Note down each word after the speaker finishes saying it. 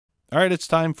All right, it's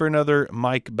time for another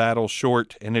mic battle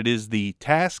short, and it is the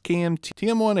Tascam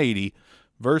TM180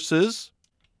 versus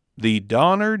the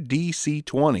Donner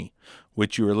DC20,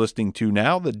 which you are listening to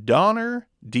now. The Donner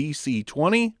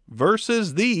DC20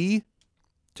 versus the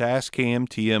Tascam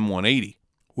TM180.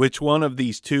 Which one of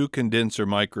these two condenser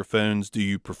microphones do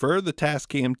you prefer? The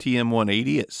Tascam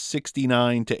TM180 at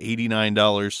 $69 to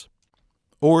 $89,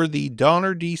 or the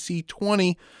Donner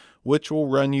DC20, which will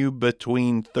run you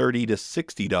between $30 to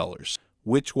 $60.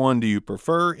 Which one do you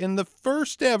prefer in the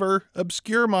first ever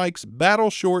Obscure Mics battle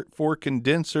short for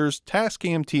condensers,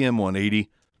 Tascam TM180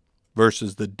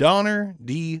 versus the Donner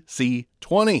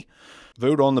DC20?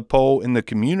 Vote on the poll in the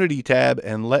community tab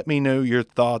and let me know your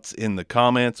thoughts in the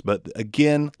comments. But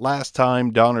again, last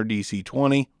time, Donner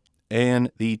DC20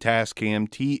 and the Tascam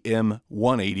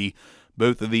TM180,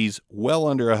 both of these well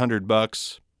under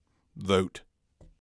 $100. Vote.